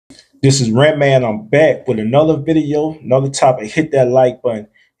This is Rent Man. I'm back with another video, another topic. Hit that like button,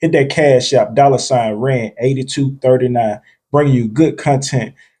 hit that cash app, $ Rent 8239. Bring you good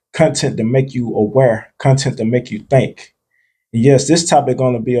content, content to make you aware, content to make you think. And yes, this topic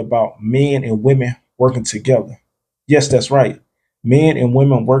going to be about men and women working together. Yes, that's right. Men and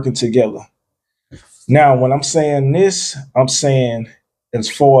women working together. Now, when I'm saying this, I'm saying as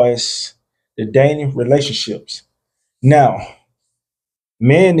far as the dating relationships. Now,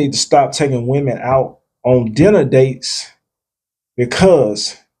 men need to stop taking women out on dinner dates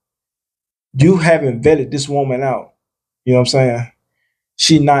because you haven't vetted this woman out. You know what I'm saying?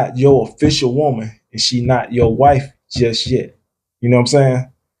 She not your official woman and she not your wife just yet. You know what I'm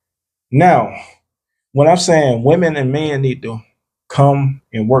saying? Now, when I'm saying women and men need to come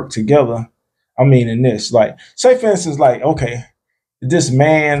and work together, I mean in this. Like, say for instance, like, okay, this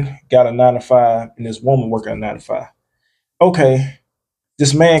man got a 9 to 5 and this woman working a 9 to 5. Okay,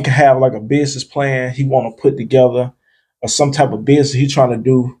 this man can have like a business plan he want to put together or some type of business he trying to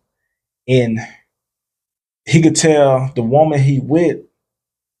do, and he could tell the woman he with,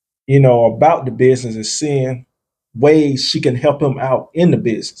 about the business and seeing ways she can help him out in the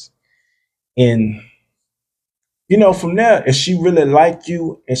business. And from there, if she really like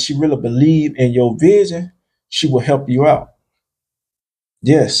you and she really believe in your vision, she will help you out.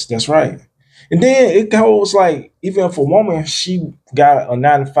 Yes, that's right. And then it goes like, even if a woman, she got a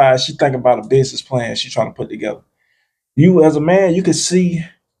 9 to 5, she thinking about a business plan she trying to put together. You as a man, you can see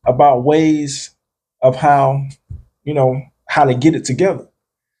about ways of how to get it together.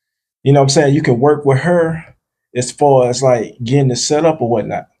 You know what I'm saying? You can work with her as far as like getting it set up or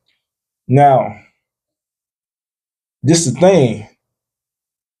whatnot. Now, this is the thing,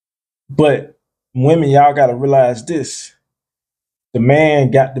 but women, y'all gotta realize this. The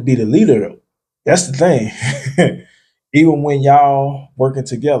man got to be the leader though. That's the thing. Even when y'all working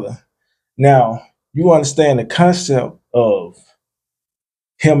together. Now, you understand the concept of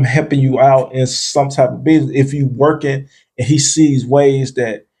him helping you out in some type of business. If you working and he sees ways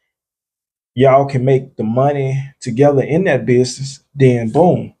that y'all can make the money together in that business, then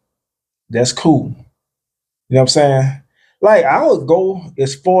boom, that's cool. You know what I'm saying? Like, I would go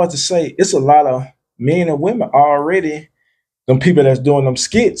as far as to say it's a lot of men and women already, them people that's doing them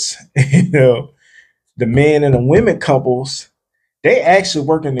skits, the men and the women couples, they actually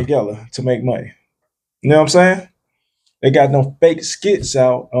working together to make money. You know what I'm saying? They got them fake skits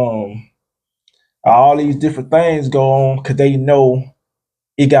out. All these different things go on because they know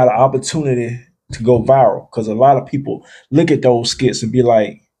it got an opportunity to go viral. Because a lot of people look at those skits and be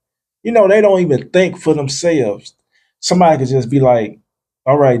like, they don't even think for themselves. Somebody could just be like,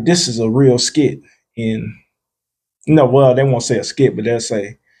 all right, this is a real skit. And, well, they won't say a skit, but they'll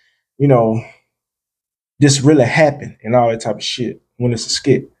say, you know, this really happened and all that type of shit when it's a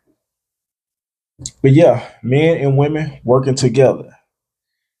skit. But yeah, men and women working together.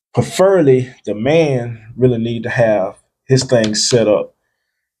 Preferably, the man really need to have his thing set up.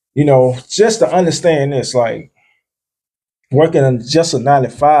 Just to understand this, like working on just a 9 to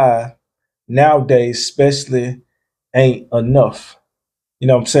 5 nowadays, especially, ain't enough. You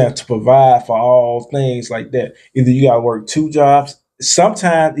know what I'm saying? To provide for all things like that. Either you gotta work 2 jobs,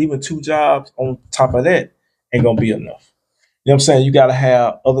 sometimes even 2 jobs on top of that ain't gonna be enough. You know what I'm saying? You gotta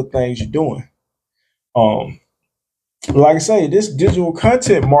have other things you're doing. Um, like I say, this digital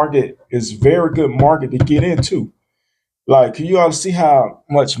content market is very good market to get into. Like, you ought to see how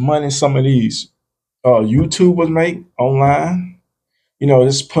much money some of these YouTubers make online.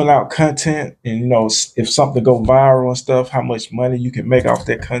 Just putting out content, and if something go viral and stuff, how much money you can make off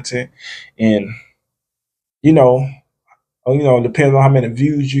that content, and you know, depending on how many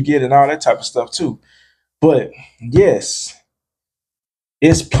views you get and all that type of stuff too. But yes,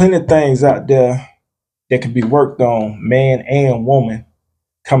 it's plenty of things out there that can be worked on, man and woman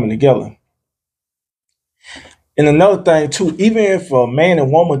coming together. And another thing too, even if a man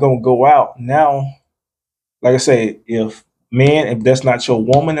and woman gonna go out now, like I say, if that's not your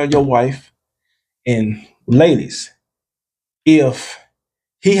woman or your wife, and ladies, if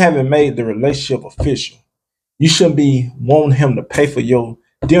he haven't made the relationship official, you shouldn't be wanting him to pay for your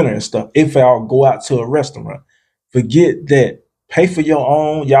dinner and stuff. If y'all go out to a restaurant, forget that. Pay for your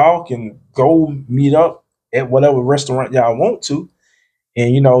own. Y'all can go meet up at whatever restaurant y'all want to,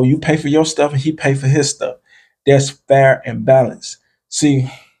 and you pay for your stuff and he pay for his stuff. That's fair and balanced. See,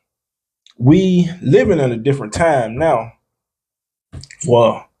 we living in a different time now.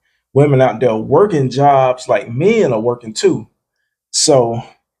 Well, women out there working jobs like men are working too. So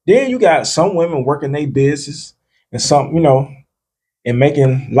then you got some women working their business and some, and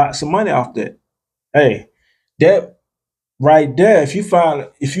making lots of money off that. Hey, that right there,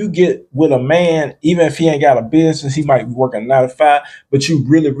 if you get with a man, even if he ain't got a business, he might be working 9 to 5, but you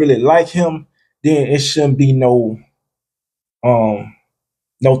really, really like him, then it shouldn't be um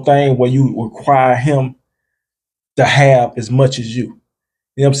no thing where you require him to have as much as you.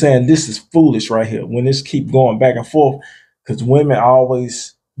 You know what I'm saying? This is foolish right here when this keep going back and forth because women are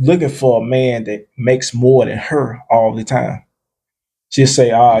always looking for a man that makes more than her all the time. She'll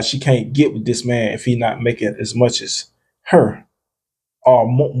say, she can't get with this man if he not making as much as her, or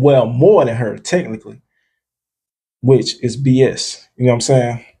well, more than her, technically, which is BS. You know what I'm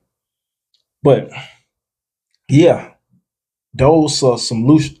saying? But yeah, those are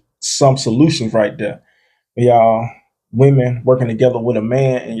some solutions right there. Y'all women working together with a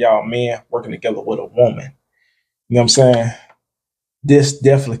man and y'all men working together with a woman. You know what I'm saying? This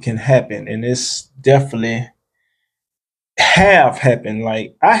definitely can happen, and this definitely have happened.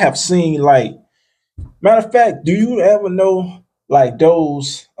 Like I have seen, like matter of fact, do you ever know like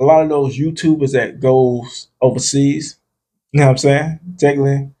those a lot of those YouTubers that goes overseas? You know what I'm saying?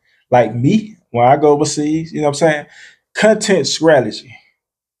 Technically, like me when I go overseas, you know what I'm saying? Content strategy.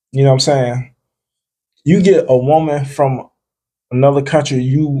 You know what I'm saying? You get a woman from another country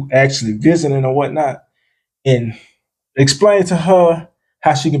you actually visiting or whatnot, and explain to her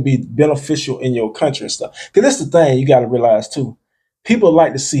how she can be beneficial in your country and stuff. Because that's the thing you got to realize too. People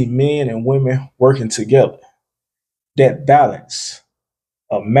like to see men and women working together. That balance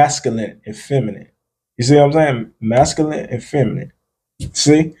of masculine and feminine. You see what I'm saying? Masculine and feminine.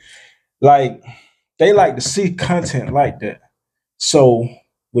 See, like they like to see content like that. So,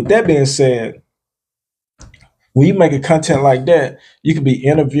 with that being said, when you make a content like that, you could be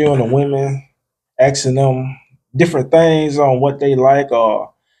interviewing the women, asking them different things on what they like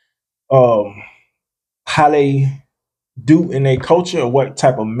or um, how they do in their culture or what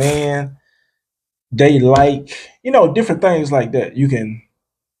type of man they like, different things like that. You can,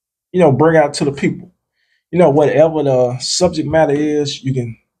 bring out to the people. Whatever the subject matter is, you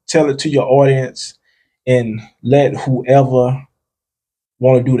can tell it to your audience and let whoever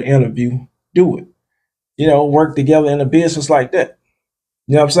want to do the interview do it. Work together in a business like that.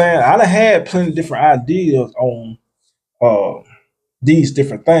 You know what I'm saying? I done had plenty of different ideas on uh, these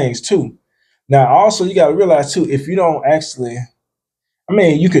different things too. Now, also, you got to realize too, if you don't actually, I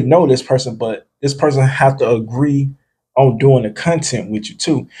mean, you could know this person, but this person have to agree on doing the content with you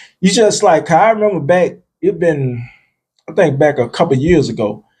too. You just like I remember back, it been I think back a couple years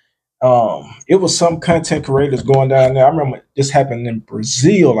ago. It was some content creators going down there. I remember this happened in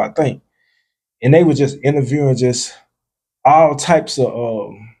Brazil, I think, and they were just interviewing just all types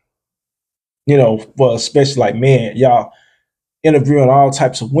of, well, especially like men, y'all interviewing all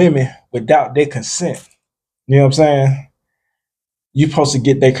types of women without their consent. You know what I'm saying? You supposed to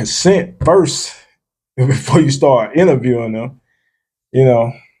get their consent first before you start interviewing them. You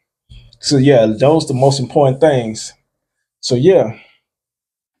know, so yeah, those the most important things. So yeah,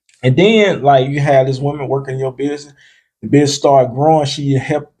 and then like you have this woman working in your business, the business start growing, she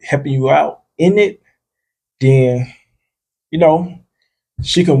helping you out in it. Then you know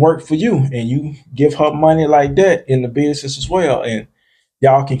she can work for you, and you give her money like that in the business as well, and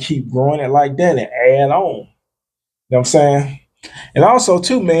y'all can keep growing it like that and add on. You know what I'm saying? And also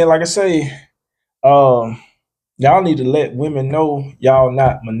too, man, like I say, um, y'all need to let women know y'all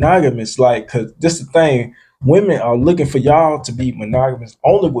not monogamous. Like, cause this is the thing, women are looking for y'all to be monogamous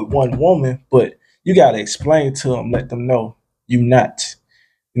only with one woman, but you gotta explain to them, let them know you not.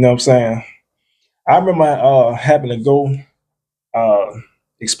 You know what I'm saying? I remember having to go uh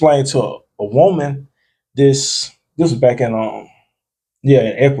explain to a woman this was back in yeah,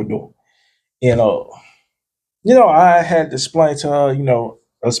 in Ecuador. And I had to explain to her,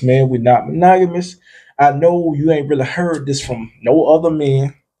 us men, we're not monogamous. I know you ain't really heard this from no other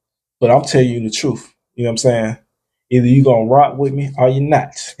men, but I'm telling you the truth. You know what I'm saying? Either you gonna rock with me or you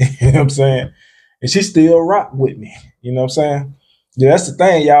not. You know what I'm saying? And she still rock with me. You know what I'm saying? Yeah, that's the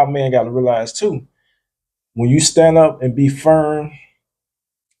thing y'all men gotta realize too. When you stand up and be firm,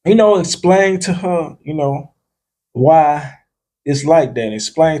 explain to her, why it's like that.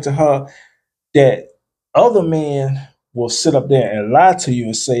 Explain to her that other men will sit up there and lie to you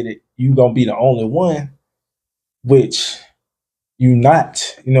and say that you gonna be the only one, which you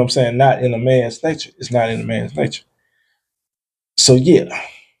not. You know what I'm saying? Not in a man's nature. It's not in a man's nature. So yeah,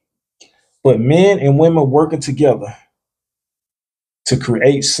 but men and women working together to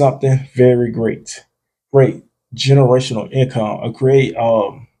create something very great, great generational income, or create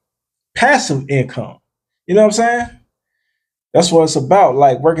passive income. You know what I'm saying? That's what it's about.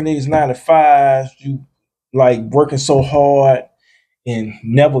 Like working these 9 to 5s, you like working so hard and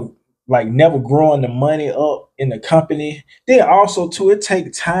never like never growing the money up in the company. Then also too, it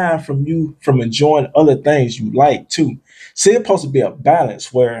takes time from you from enjoying other things you like too. See, it's supposed to be a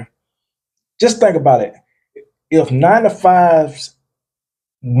balance where just think about it. If 9 to 5s,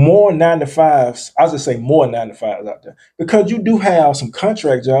 more 9 to 5s, I was just say more 9 to 5s out there. Because you do have some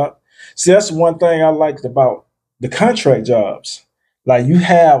contract job. See, that's one thing I liked about the contract jobs. Like you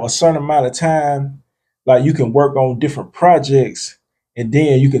have a certain amount of time, like you can work on different projects and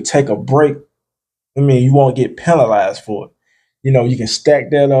then you can take a break. I mean, you won't get penalized for it. You can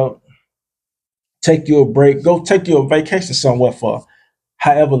stack that up, take you a break, go take you a vacation somewhere for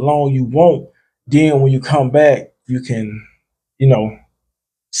however long you want. Then when you come back, you can, you know,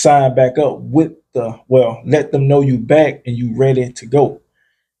 sign back up with let them know you back and you ready to go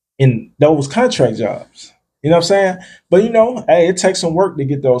in those contract jobs. You know what I'm saying? But hey, it takes some work to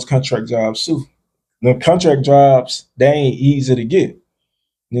get those contract jobs too. The contract jobs, they ain't easy to get.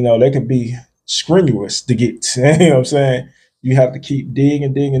 They can be strenuous to get. You know what I'm saying? You have to keep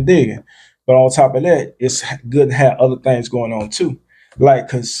digging, digging, digging. But on top of that, it's good to have other things going on too. Like,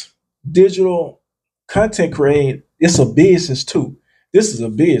 because digital content creating, it's a business too. This is a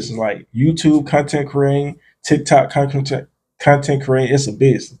business. Like YouTube content creating, TikTok content creating, it's a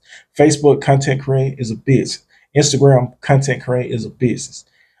business. Facebook content creating is a business. Instagram content creating is a business.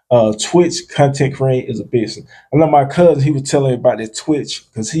 Twitch content creating is a business. I know my cousin, he was telling me about the Twitch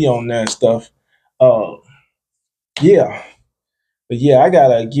because he on that stuff. Uh, yeah, but yeah, I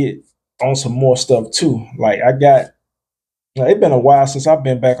gotta get on some more stuff too. Like I got, it's been a while since I've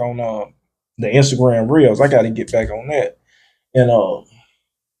been back on the Instagram Reels. I got to get back on that. And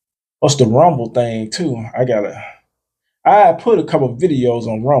what's the Rumble thing too? I put a couple of videos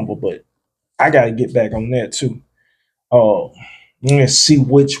on Rumble, but I gotta get back on that too. Uh, let's see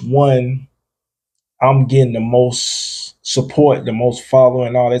which one I'm getting the most support, the most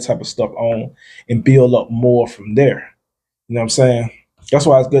following, all that type of stuff on, and build up more from there. You know what I'm saying? That's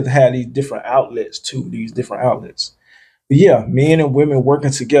why it's good to have these different outlets too, these different outlets. But yeah, men and women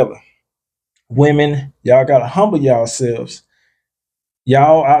working together. Women, y'all gotta humble yourselves.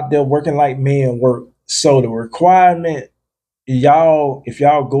 Y'all out there working like men work. So the requirement, y'all, if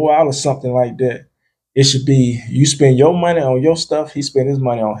y'all go out or something like that, it should be you spend your money on your stuff, he spend his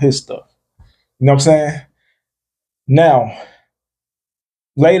money on his stuff. You know what I'm saying? Now,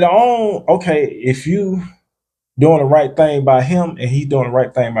 later on, okay, if you doing the right thing by him and he doing the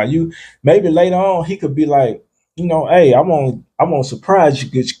right thing by you, maybe later on he could be like, hey, I want to surprise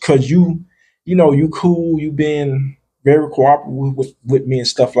you because you cool, you been very cooperative with me and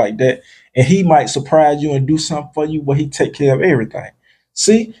stuff like that. And he might surprise you and do something for you where he take care of everything.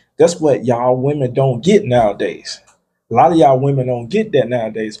 See, that's what y'all women don't get nowadays. A lot of y'all women don't get that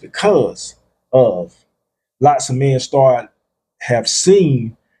nowadays because of lots of men start have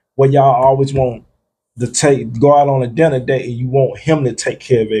seen what y'all always want to go out on a dinner date and you want him to take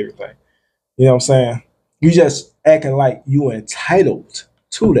care of everything. You know what I'm saying? You just acting like you entitled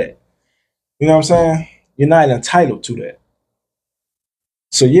to that. You know what I'm saying? You're not entitled to that.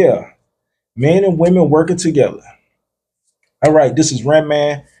 So yeah, men and women working together. All right, this is Ram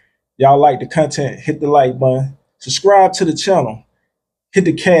Man. Y'all like the content, hit the like button. Subscribe to the channel. Hit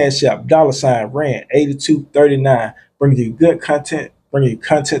the cash app, $Rand8239. Bring you good content, bring you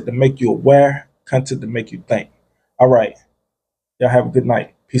content to make you aware, content to make you think. All right. Y'all have a good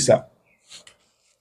night. Peace out.